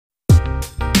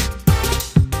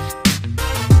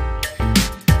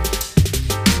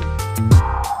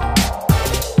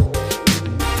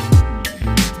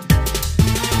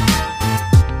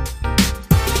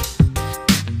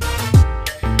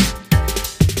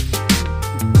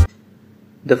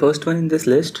The first one in this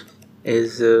list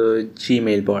is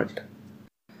Gmail bot.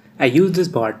 I use this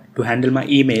bot to handle my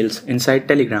emails inside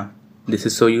Telegram. This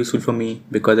is so useful for me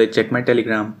because I check my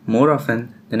Telegram more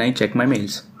often than I check my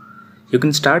mails. You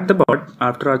can start the bot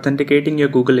after authenticating your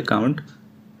Google account.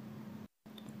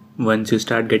 Once you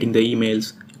start getting the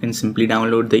emails, you can simply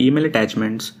download the email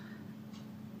attachments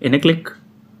in a click,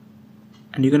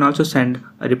 and you can also send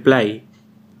a reply.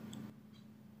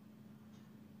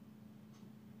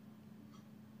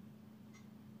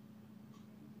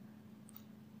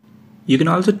 You can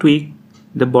also tweak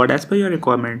the bot as per your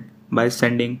requirement by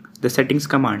sending the settings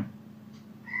command.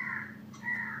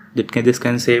 This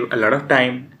can save a lot of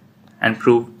time and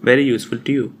prove very useful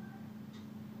to you.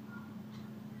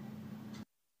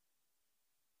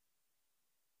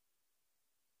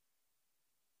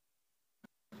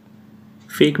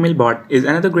 Fake mail bot is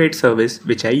another great service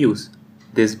which I use.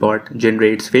 This bot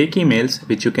generates fake emails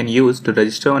which you can use to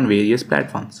register on various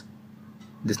platforms.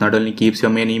 This not only keeps your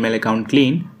main email account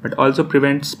clean but also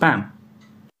prevents spam.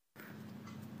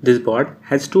 This bot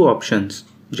has two options,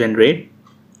 generate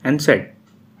and set.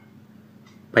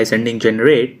 By sending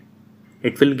generate,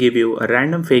 it will give you a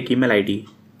random fake email ID,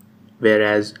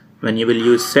 whereas when you will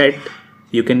use set,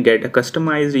 you can get a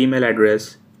customized email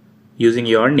address using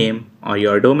your name or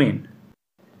your domain,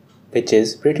 which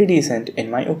is pretty decent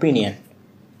in my opinion.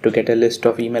 To get a list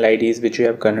of email IDs which you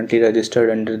have currently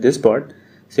registered under this bot,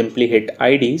 simply hit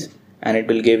IDs and it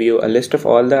will give you a list of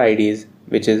all the IDs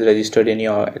which is registered in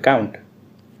your account.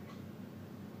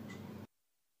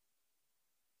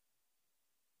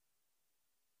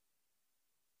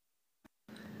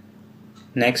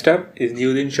 Next up is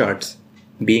news in shorts.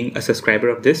 Being a subscriber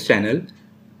of this channel,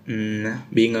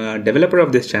 being a developer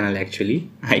of this channel actually,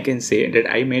 I can say that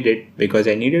I made it because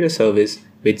I needed a service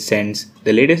which sends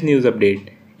the latest news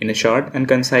update in a short and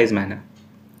concise manner.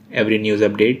 Every news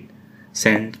update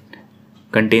sent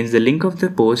contains the link of the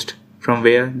post from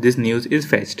where this news is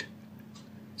fetched.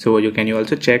 So you can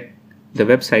also check the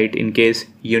website in case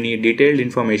you need detailed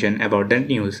information about that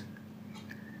news.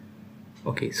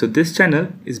 Okay, so this channel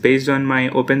is based on my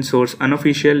open source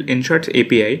unofficial InShorts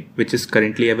API, which is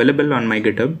currently available on my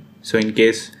GitHub. So in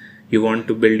case you want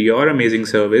to build your amazing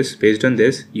service based on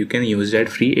this, you can use that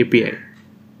free API.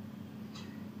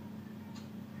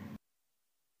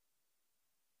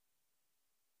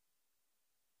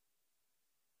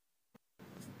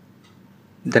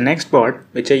 The next bot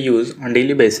which I use on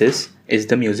daily basis is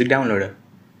the music downloader.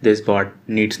 This bot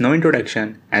needs no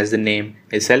introduction as the name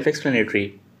is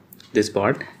self-explanatory. This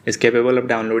bot is capable of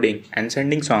downloading and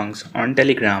sending songs on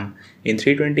Telegram in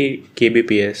 320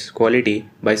 kbps quality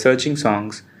by searching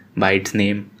songs by its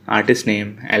name, artist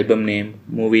name, album name,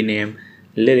 movie name,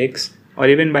 lyrics, or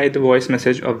even by the voice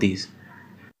message of these.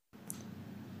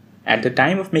 At the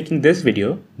time of making this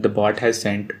video, the bot has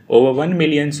sent over 1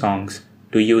 million songs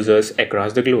to users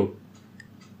across the globe.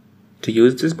 To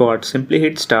use this bot, simply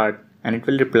hit start and it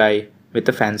will reply with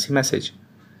a fancy message.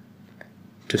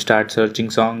 To start searching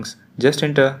songs, just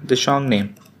enter the song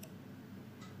name.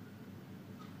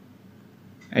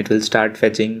 It will start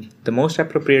fetching the most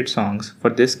appropriate songs for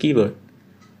this keyword.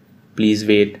 Please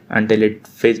wait until it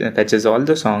fetches all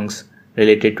the songs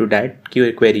related to that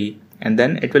query, and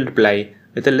then it will reply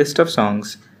with a list of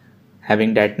songs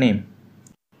having that name.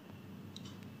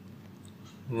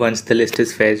 Once the list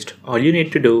is fetched, all you need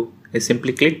to do is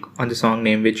simply click on the song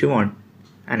name which you want,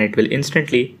 and it will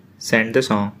instantly send the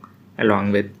song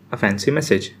along with a fancy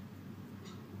message.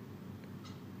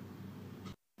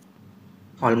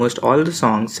 Almost all the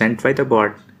songs sent by the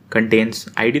bot contains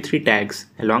ID3 tags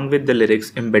along with the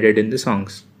lyrics embedded in the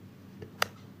songs.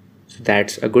 So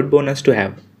that's a good bonus to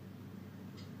have.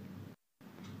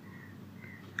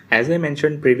 As I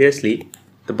mentioned previously,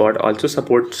 the bot also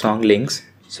supports song links,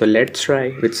 so let's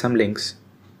try with some links.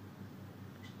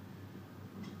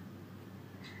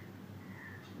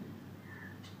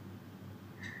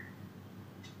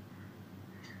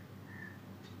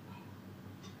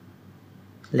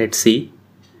 Let's see.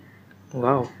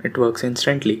 Wow, it works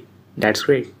instantly. That's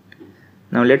great.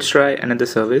 Now let's try another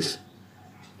service.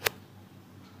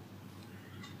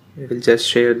 We will just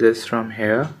share this from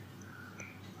here.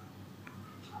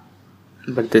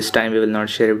 But this time we will not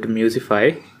share it with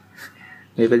Musify.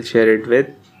 We will share it with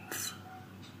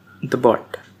the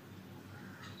bot.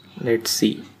 Let's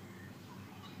see.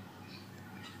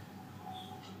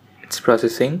 It's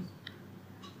processing.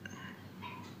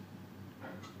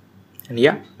 And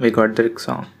yeah, we got the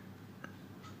song.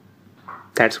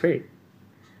 That's great.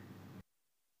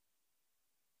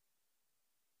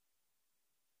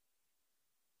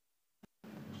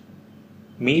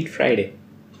 Meet Friday,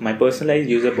 my personalized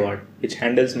user bot which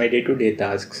handles my day-to-day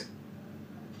tasks.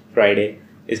 Friday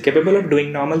is capable of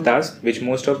doing normal tasks which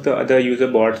most of the other user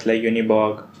bots like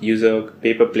Unibog, User,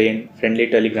 Paperplane, Friendly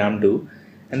Telegram do,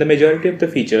 and the majority of the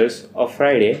features of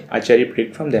Friday are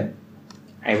cherry-picked from them.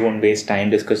 I won't waste time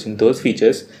discussing those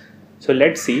features, so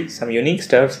let's see some unique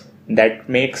stuff that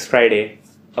makes Friday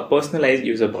a personalized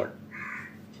user bot.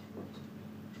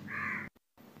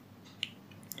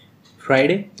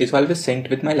 Friday is always synced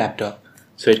with my laptop,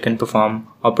 so it can perform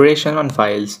operation on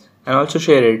files and also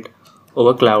share it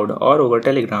over cloud or over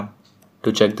Telegram.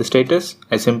 To check the status,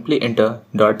 I simply enter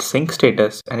 .sync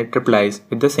status and it replies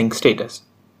with the sync status.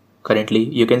 Currently,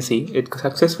 you can see it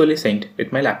successfully synced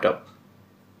with my laptop.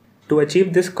 To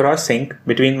achieve this cross sync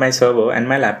between my server and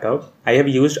my laptop, I have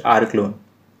used rclone,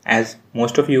 as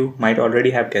most of you might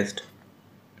already have guessed.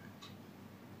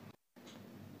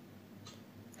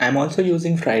 I am also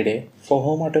using Friday for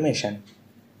home automation.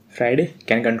 Friday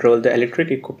can control the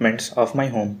electric equipments of my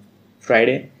home.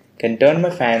 Friday can turn my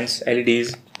fans,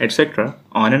 LEDs, etc.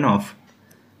 on and off.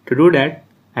 To do that,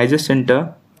 I just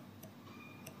enter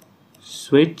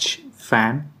switch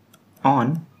fan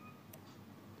on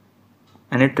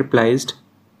and it replies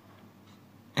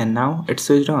and now it's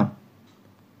switched on.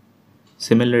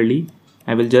 Similarly,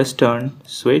 I will just turn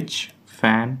switch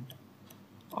fan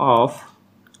off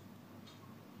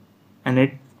and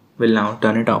it will now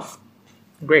turn it off.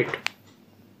 Great.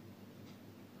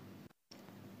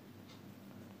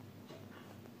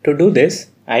 To do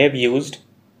this, I have used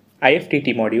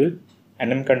IFTT module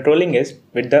and I'm controlling it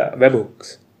with the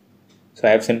webhooks. So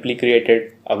I have simply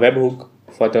created a webhook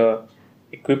for the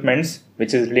equipments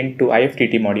which is linked to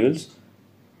IFTT modules,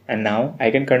 and now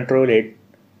I can control it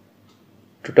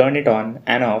to turn it on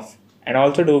and off and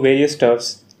also do various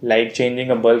stuffs like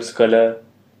changing a bulb's color,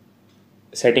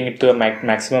 setting it to a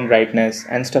maximum brightness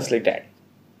and stuff like that.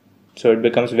 So it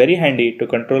becomes very handy to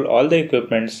control all the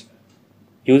equipments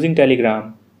using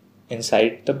Telegram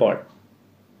inside the bot.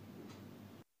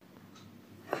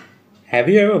 Have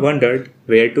you ever wondered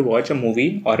where to watch a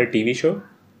movie or a TV show?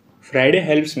 Friday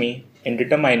helps me in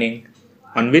determining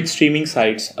on which streaming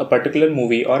sites a particular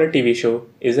movie or a TV show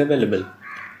is available.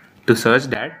 To search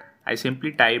that, I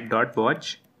simply type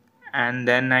 .watch and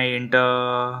then I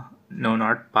enter, no,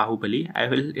 not Bahubali, I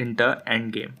will enter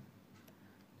Endgame.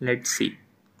 Let's see.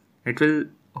 It will,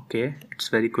 okay, it's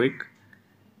very quick.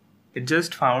 It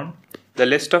just found the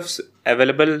list of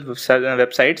available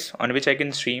websites on which I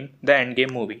can stream the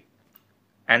Endgame movie.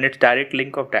 And it's direct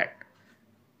link of that.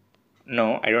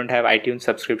 No, I don't have iTunes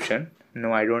subscription.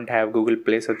 No, I don't have Google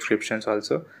Play subscriptions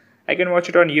also. I can watch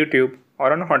it on YouTube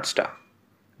or on Hotstar.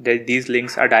 These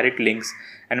links are direct links,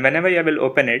 and whenever you will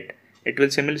open it, it will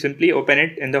simply open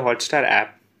it in the Hotstar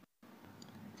app.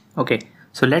 Okay,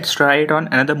 so let's try it on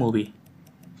another movie.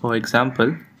 For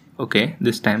example, okay,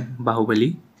 this time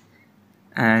Bahubali,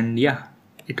 and yeah,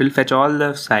 it will fetch all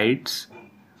the sites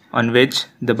on which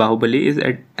the Bahubali is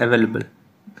available.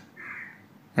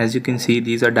 As you can see,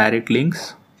 these are direct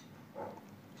links.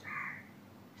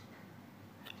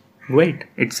 Wait,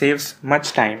 it saves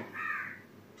much time.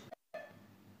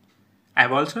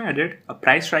 I've also added a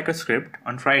price tracker script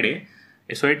on Friday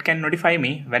so it can notify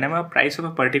me whenever price of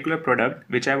a particular product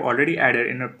which I've already added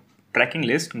in a tracking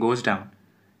list goes down.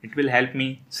 It will help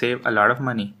me save a lot of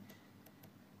money.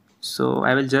 So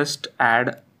I will just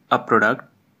add a product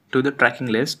to the tracking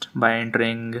list by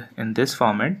entering in this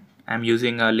format. I'm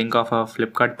using a link of a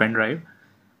Flipkart pen drive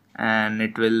and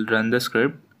it will run the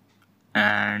script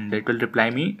and it will reply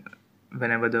me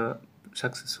whenever the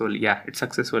successful, yeah, it's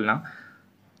successful now.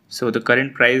 So the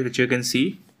current price which you can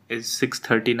see is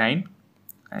 $6.39.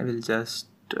 I will just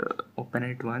open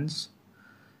it once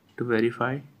to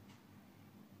verify.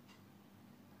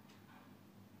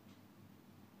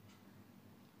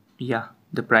 Yeah,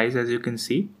 the price as you can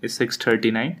see is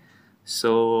 $6.39.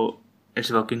 So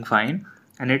it's working fine.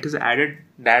 And it has added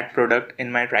that product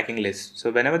in my tracking list. So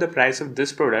whenever the price of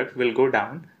this product will go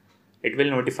down, it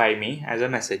will notify me as a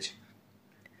message.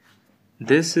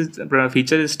 This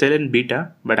feature is still in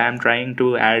beta, but I am trying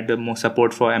to add more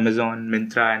support for Amazon,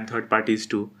 Myntra and third parties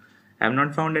too. I have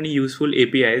not found any useful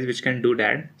APIs which can do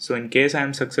that. So in case I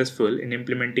am successful in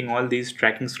implementing all these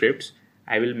tracking scripts,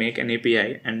 I will make an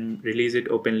API and release it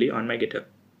openly on my GitHub.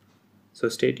 So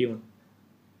stay tuned.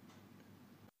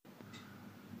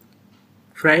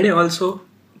 Friday also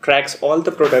tracks all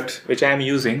the products which I am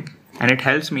using and it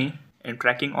helps me in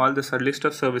tracking all the list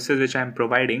of services which I am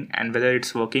providing and whether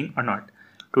it's working or not.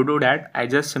 To do that, I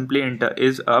just simply enter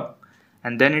is up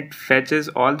and then it fetches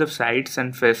all the sites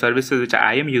and services which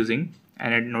I am using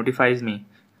and it notifies me.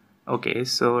 Okay,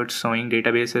 so it's showing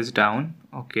database is down.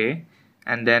 Okay,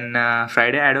 and then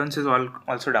Friday add-ons is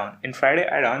also down. In Friday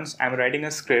add-ons, I'm writing a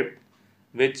script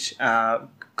which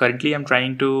currently I'm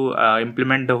trying to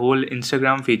implement the whole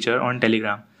Instagram feature on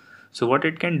Telegram. So what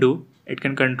it can do, it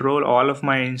can control all of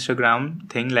my Instagram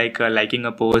thing, like liking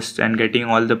a post and getting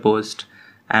all the posts,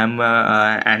 and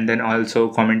then also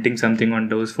commenting something on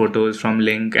those photos from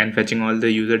link and fetching all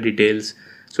the user details.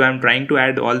 So I'm trying to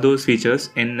add all those features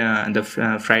in the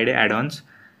F.R.I.D.A.Y add-ons,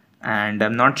 and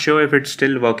I'm not sure if it's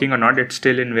still working or not. It's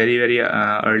still in very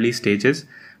early stages,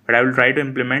 but I will try to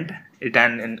implement it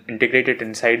and integrate it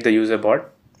inside the user bot.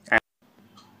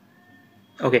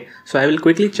 Okay, so I will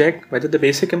quickly check whether the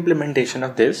basic implementation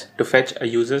of this to fetch a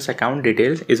user's account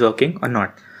details is working or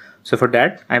not. So for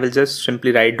that, I will just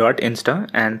simply write .insta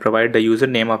and provide the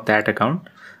username of that account.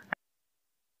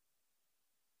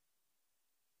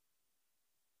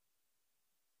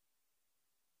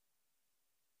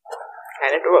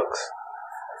 And it works.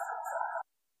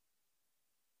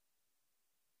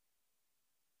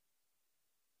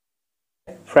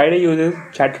 Friday uses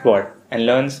chatbot and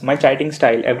learns my chatting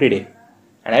style every day.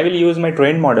 And I will use my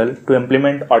trained model to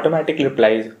implement automatic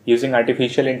replies using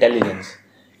artificial intelligence.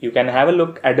 You can have a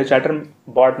look at the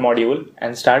chatbot module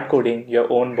and start coding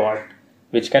your own bot,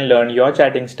 which can learn your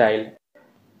chatting style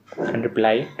and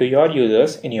reply to your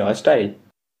users in your style.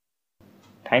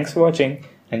 Thanks for watching,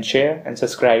 and share and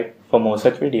subscribe for more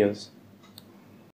such videos.